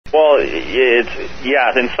Well,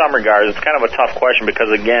 in some regards, it's kind of a tough question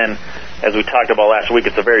because, again, as we talked about last week,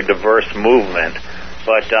 it's a very diverse movement.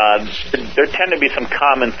 But there tend to be some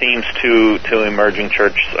common themes to emerging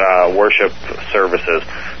church worship services.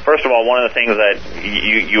 First of all, one of the things that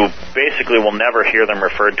you basically will never hear them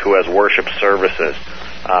referred to as worship services.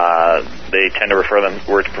 They tend to refer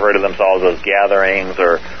to themselves as gatherings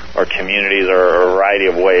or communities or a variety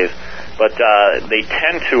of ways. But they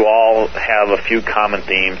tend to all have a few common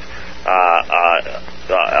themes, a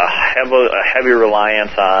heavy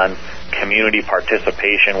reliance on community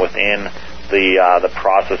participation within the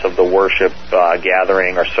process of the worship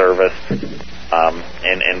gathering or service.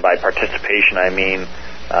 And by participation, I mean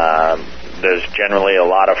there's generally a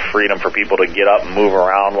lot of freedom for people to get up and move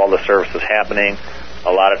around while the service is happening.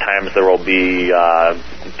 A lot of times there will be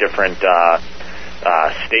different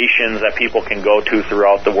stations that people can go to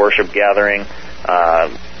throughout the worship gathering,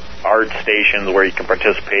 art stations where you can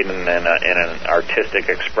participate in an artistic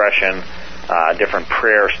expression, different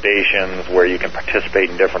prayer stations where you can participate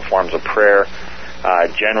in different forms of prayer.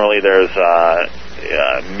 Generally, there's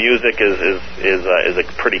music is a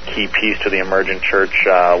pretty key piece to the emergent church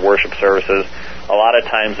worship services. A lot of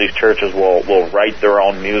times these churches will write their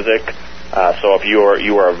own music. So if you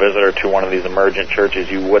are a visitor to one of these emergent churches,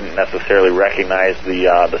 you wouldn't necessarily recognize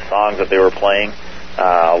the songs that they were playing.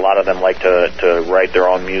 A lot of them like to write their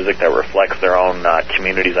own music that reflects their own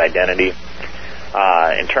community's identity.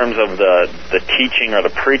 In terms of the teaching or the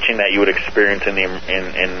preaching that you would experience in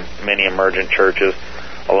many emergent churches,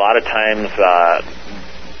 a lot of times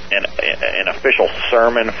an official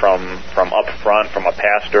sermon from up front from a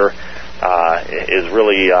pastor is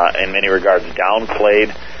really in many regards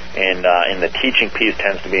downplayed. And the teaching piece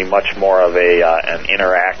tends to be much more of an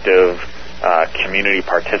interactive community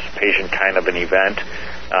participation kind of an event.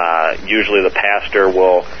 Usually the pastor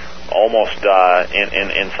will almost,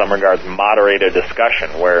 in some regards, moderate a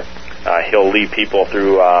discussion where he'll lead people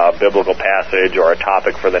through a biblical passage or a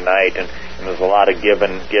topic for the night, and there's a lot of give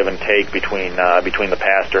and take between the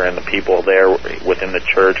pastor and the people there within the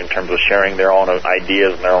church in terms of sharing their own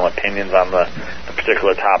ideas and their own opinions on the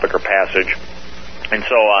particular topic or passage. And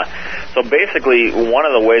so basically, one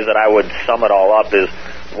of the ways that I would sum it all up is,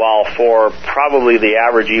 while for probably the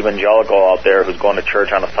average evangelical out there who's going to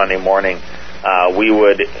church on a Sunday morning, we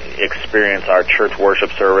would experience our church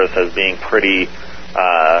worship service as being pretty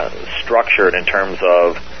structured in terms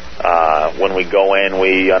of when we go in,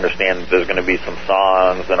 we understand there's going to be some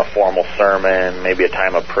songs and a formal sermon, maybe a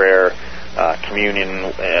time of prayer,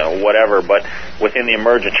 communion, whatever. But within the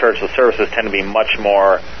emergent church, the services tend to be much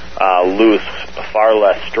more loose, far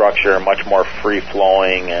less structure, much more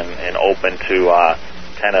free-flowing and open to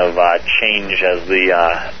kind of change as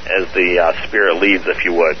the Spirit leads, if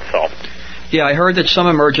you would. So. Yeah, I heard that some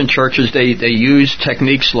emergent churches, they use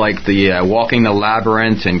techniques like the walking the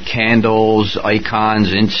labyrinth and candles,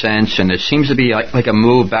 icons, incense, and it seems to be like a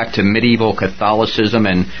move back to medieval Catholicism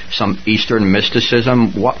and some Eastern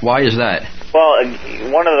mysticism. Why is that? Well,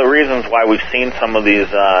 one of the reasons why we've seen some of these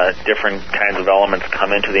different kinds of elements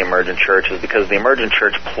come into the emergent church is because the emergent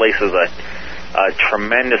church places a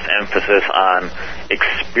tremendous emphasis on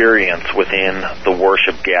experience within the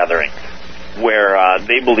worship gathering, where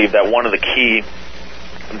they believe that one of the key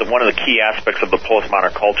aspects of the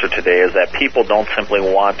postmodern culture today is that people don't simply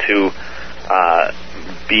want to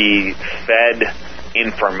be fed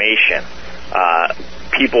information.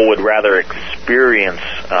 People would rather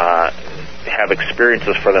have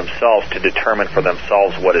experiences for themselves to determine for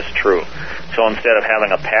themselves what is true. So instead of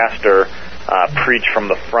having a pastor preach from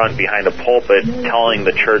the front behind a pulpit telling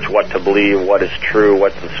the church what to believe, what is true,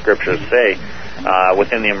 what the scriptures say,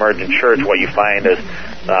 within the emergent church, what you find is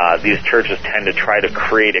these churches tend to try to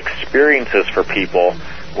create experiences for people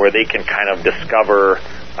where they can kind of discover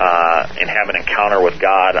and have an encounter with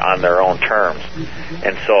God on their own terms.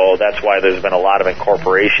 And so that's why there's been a lot of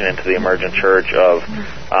incorporation into the emergent church of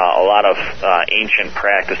a lot of ancient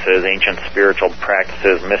practices, ancient spiritual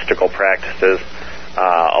practices, mystical practices,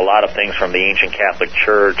 a lot of things from the ancient Catholic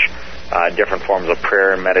Church, different forms of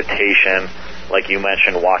prayer and meditation, like you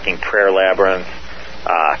mentioned, walking prayer labyrinths,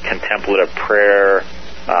 contemplative prayer,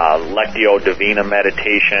 Lectio Divina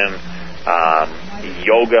meditation,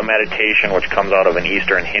 yoga meditation, which comes out of an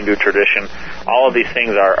Eastern Hindu tradition. All of these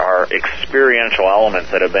things are experiential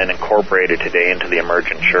elements that have been incorporated today into the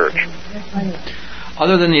emergent church.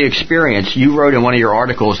 Other than the experience, you wrote in one of your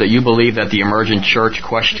articles that you believe that the emergent church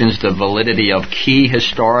questions the validity of key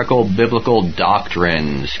historical biblical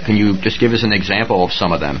doctrines. Can you just give us an example of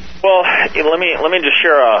some of them? Well, let me just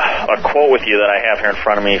share a quote with you that I have here in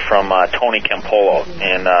front of me from Tony Campolo.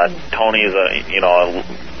 And Tony is a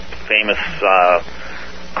famous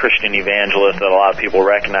Christian evangelist that a lot of people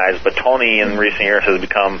recognize, but Tony in recent years has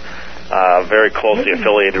become very closely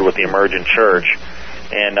affiliated with the Emergent Church.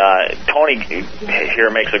 And Tony here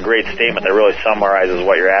makes a great statement that really summarizes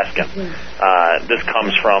what you're asking. This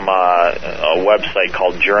comes from a website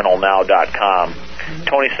called journalnow.com.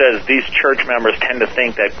 Tony says these church members tend to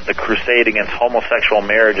think that the crusade against homosexual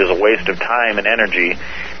marriage is a waste of time and energy,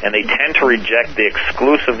 and they tend to reject the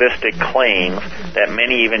exclusivistic claims that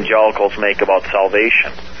many evangelicals make about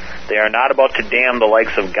salvation. They are not about to damn the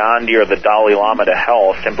likes of Gandhi or the Dalai Lama to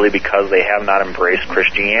hell simply because they have not embraced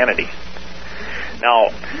Christianity. Now,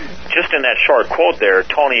 just in that short quote there,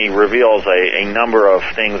 Tony reveals a number of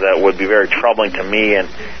things that would be very troubling to me and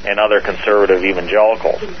other conservative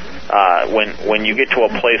evangelicals. When you get to a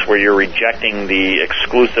place where you're rejecting the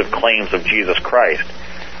exclusive claims of Jesus Christ,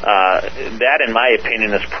 that, in my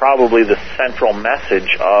opinion, is probably the central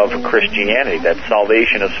message of Christianity, that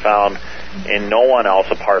salvation is found in no one else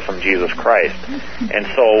apart from Jesus Christ. And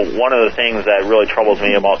so one of the things that really troubles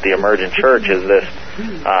me about the Emergent Church is this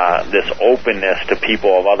openness to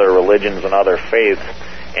people of other religions and other faiths,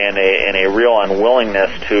 and a real unwillingness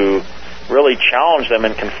to really challenge them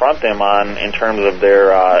and confront them in terms of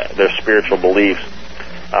their spiritual beliefs.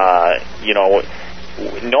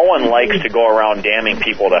 No one likes to go around damning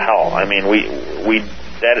people to hell. I mean,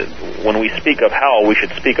 when we speak of hell, we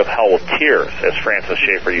should speak of hell with tears, as Francis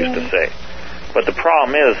Schaeffer used to say. But the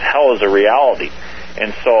problem is, hell is a reality.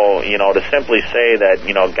 And so, to simply say that,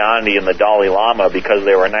 Gandhi and the Dalai Lama, because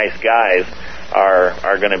they were nice guys,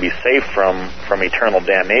 are going to be safe from eternal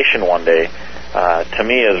damnation one day, to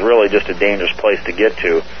me is really just a dangerous place to get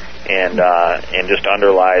to, and just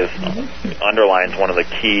underlines one of the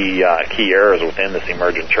key errors within this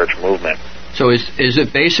Emergent Church movement. So is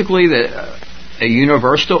it basically that a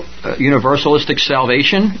universalistic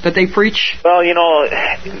salvation that they preach? Well,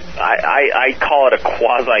 I call it a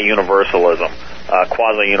quasi-universalism,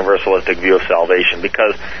 quasi-universalistic view of salvation,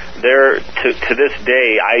 because to this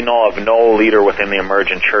day, I know of no leader within the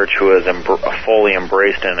Emergent Church who has fully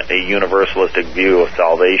embraced a universalistic view of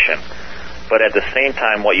salvation. But at the same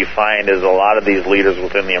time, what you find is a lot of these leaders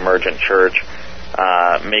within the Emergent Church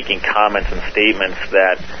making comments and statements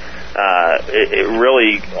that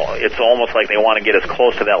it's almost like they want to get as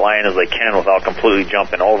close to that line as they can without completely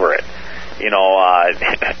jumping over it.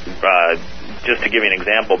 Just to give you an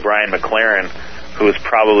example, Brian McLaren, who is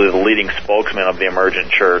probably the leading spokesman of the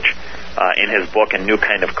Emergent Church, in his book, A New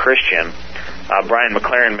Kind of Christian, Brian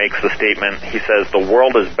McLaren makes the statement, he says, the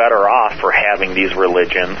world is better off for having these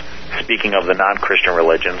religions, speaking of the non-Christian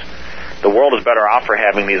religions, the world is better off for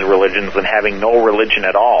having these religions than having no religion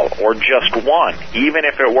at all, or just one, even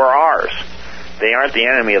if it were ours. They aren't the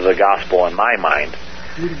enemy of the gospel in my mind.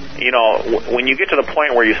 When you get to the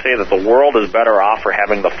point where you say that the world is better off for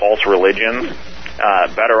having the false religions,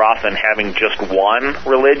 better off than having just one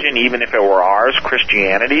religion, even if it were ours,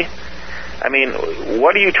 Christianity, I mean,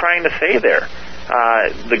 what are you trying to say there?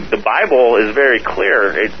 The Bible is very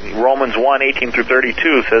clear. Romans 1:18 through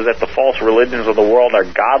 32 says that the false religions of the world are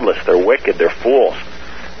godless, they're wicked, they're fools.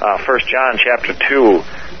 1 John chapter 2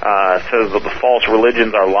 says that the false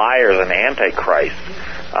religions are liars and antichrists.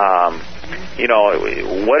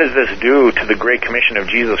 What does this do to the Great Commission of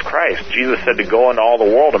Jesus Christ? Jesus said to go into all the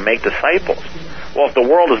world and make disciples. Well, if the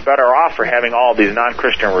world is better off for having all these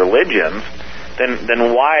non-Christian religions,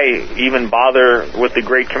 then why even bother with the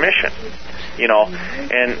Great Commission?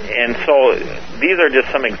 And so these are just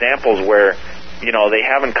some examples where, they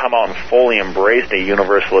haven't come out and fully embraced a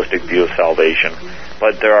universalistic view of salvation.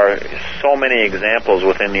 But there are so many examples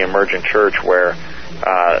within the Emergent Church where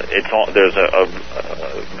there's a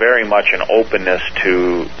very much an openness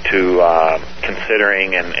to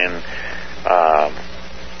considering and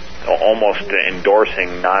almost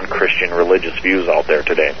endorsing non-Christian religious views out there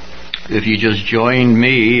today. If you just joined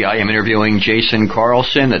me, I am interviewing Jason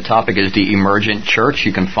Carlson. The topic is the Emergent Church.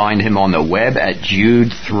 You can find him on the web at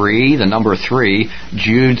Jude3, the number 3,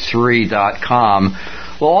 Jude3.com.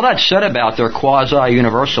 Well, all that said about their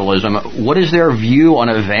quasi-universalism, what is their view on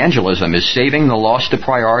evangelism? Is saving the lost a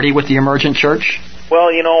priority with the Emergent Church?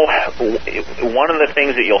 Well, one of the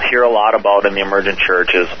things that you'll hear a lot about in the Emergent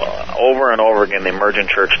Church is over and over again the Emergent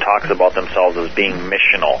Church talks about themselves as being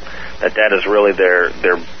missional, that is really their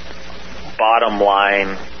bottom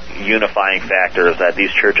line unifying factor, is that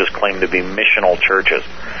these churches claim to be missional churches.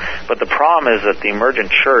 But the problem is that the Emergent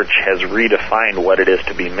Church has redefined what it is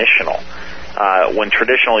to be missional. When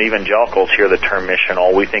traditional evangelicals hear the term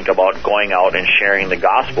missional, we think about going out and sharing the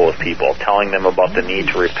gospel with people, telling them about the need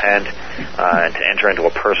to repent and to enter into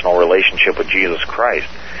a personal relationship with Jesus Christ.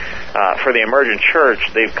 For the Emergent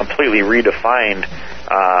Church, they've completely redefined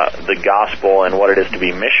the gospel and what it is to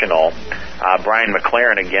be missional. Brian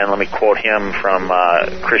McLaren, again, let me quote him from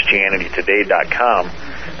ChristianityToday.com.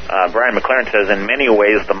 Brian McLaren says, in many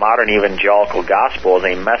ways, the modern evangelical gospel is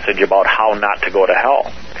a message about how not to go to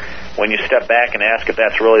hell. When you step back and ask if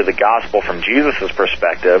that's really the gospel from Jesus'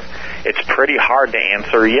 perspective, it's pretty hard to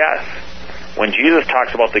answer yes. When Jesus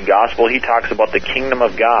talks about the gospel, he talks about the kingdom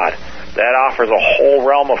of God. That offers a whole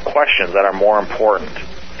realm of questions that are more important.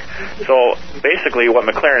 So basically what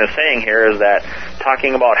McLaren is saying here is that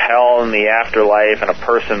talking about hell and the afterlife and a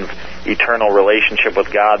person's eternal relationship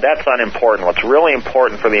with God, that's unimportant. What's really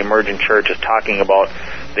important for the Emergent Church is talking about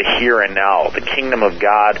the here and now, the kingdom of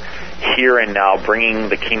God here and now, bringing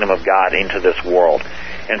the kingdom of God into this world.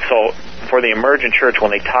 And so for the Emergent Church,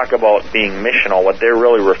 when they talk about being missional, what they're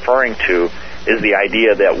really referring to is the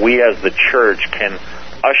idea that we as the church can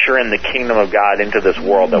usher in the kingdom of God into this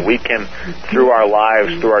world, that we can, through our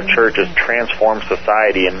lives, through our churches, transform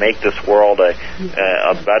society and make this world a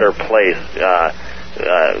better place,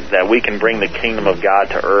 that we can bring the kingdom of God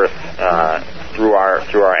to earth through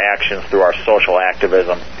our actions, through our social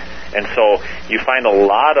activism. And so you find a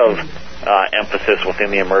lot of emphasis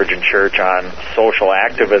within the Emergent Church on social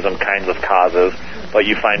activism kinds of causes, but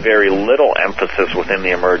you find very little emphasis within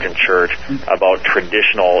the Emergent Church about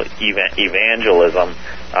traditional evangelism,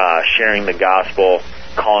 sharing the gospel,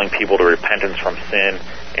 calling people to repentance from sin,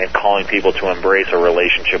 and calling people to embrace a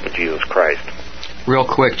relationship with Jesus Christ. Real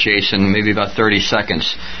quick, Jason, maybe about 30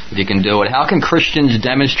 seconds, if you can do it. How can Christians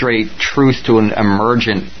demonstrate truth to an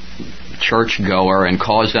emergent churchgoer and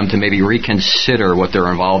cause them to maybe reconsider what they're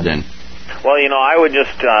involved in? Well, I would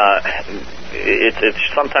just, it's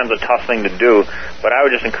sometimes a tough thing to do, but I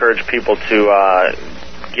would just encourage people to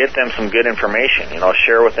get them some good information.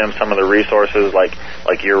 Share with them some of the resources like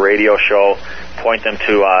your radio show. Point them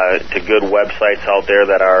to good websites out there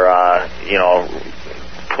that are,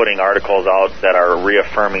 putting articles out that are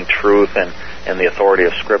reaffirming truth and the authority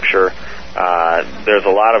of Scripture. There's a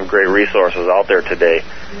lot of great resources out there today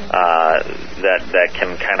that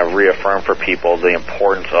can kind of reaffirm for people the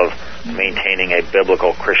importance of maintaining a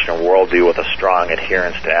biblical Christian worldview with a strong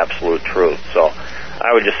adherence to absolute truth. So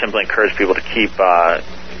I would just simply encourage people to keep to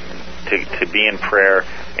be in prayer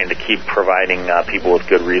and to keep providing people with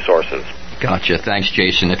good resources. Gotcha. Thanks,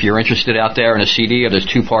 Jason. If you're interested out there in a CD of this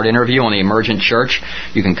two-part interview on the Emergent Church,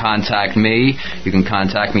 you can contact me. You can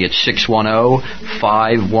contact me at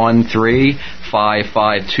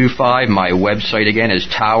 610-513-5525. My website, again, is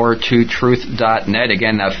tower2truth.net.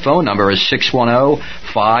 Again, that phone number is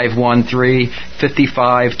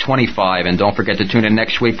 610-513-5525. And don't forget to tune in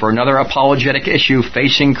next week for another apologetic issue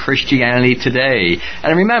facing Christianity today.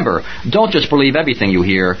 And remember, don't just believe everything you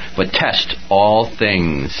hear, but test all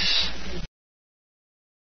things.